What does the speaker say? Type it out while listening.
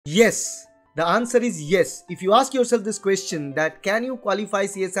Yes, the answer is yes. If you ask yourself this question, that can you qualify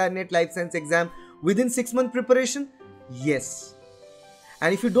CSIR Net Life Science exam within 6 month preparation? Yes.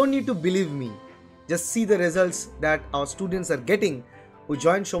 And if you don't need to believe me, just see the results that our students are getting who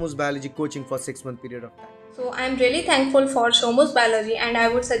joined Shomu's biology coaching for 6 month period of time. So I'm really thankful for Shomu's biology, and I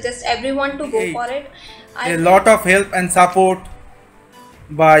would suggest everyone to go for it. A lot of help and support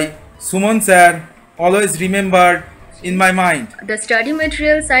by Suman sir always remembered in my mind. The study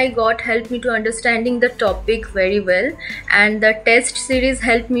materials I got helped me to understanding the topic very well, and the test series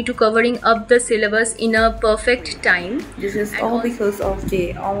helped me to covering up the syllabus in a perfect time. This is all because of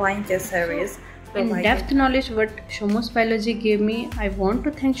the online test series. In-depth knowledge what Shomu's biology gave me. I want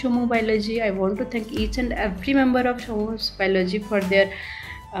to thank Shomu biology. I want to thank each and every member of Shomu's biology for their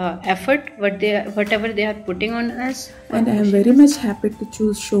effort, whatever they are putting on us. And I am very much happy to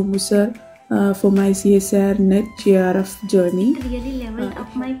choose Shomu sir for my CSIR Net GRF journey. It really leveled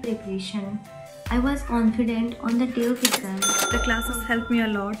up my preparation. I was confident on the day of exam. The classes helped me a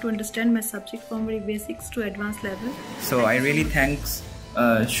lot to understand my subject from very basics to advanced level. So I really thanks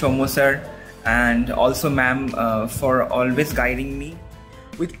Shomu sir and also ma'am for always guiding me.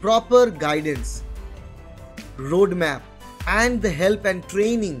 With proper guidance, roadmap, and the help and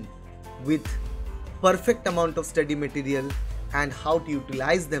training with perfect amount of study material and how to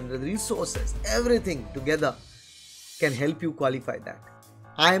utilize them, the resources, everything together can help you qualify that.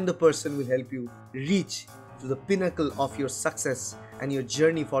 I am the person who will help you reach to the pinnacle of your success and your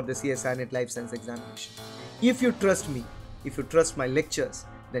journey for the CSIR Net Life Science examination. If you trust me, if you trust my lectures,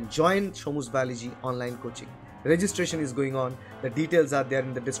 then join Shomu's Biology online coaching. Registration is going on. The details are there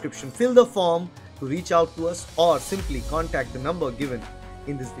in the description. Fill the form to reach out to us or simply contact the number given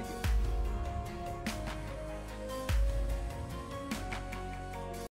in this video.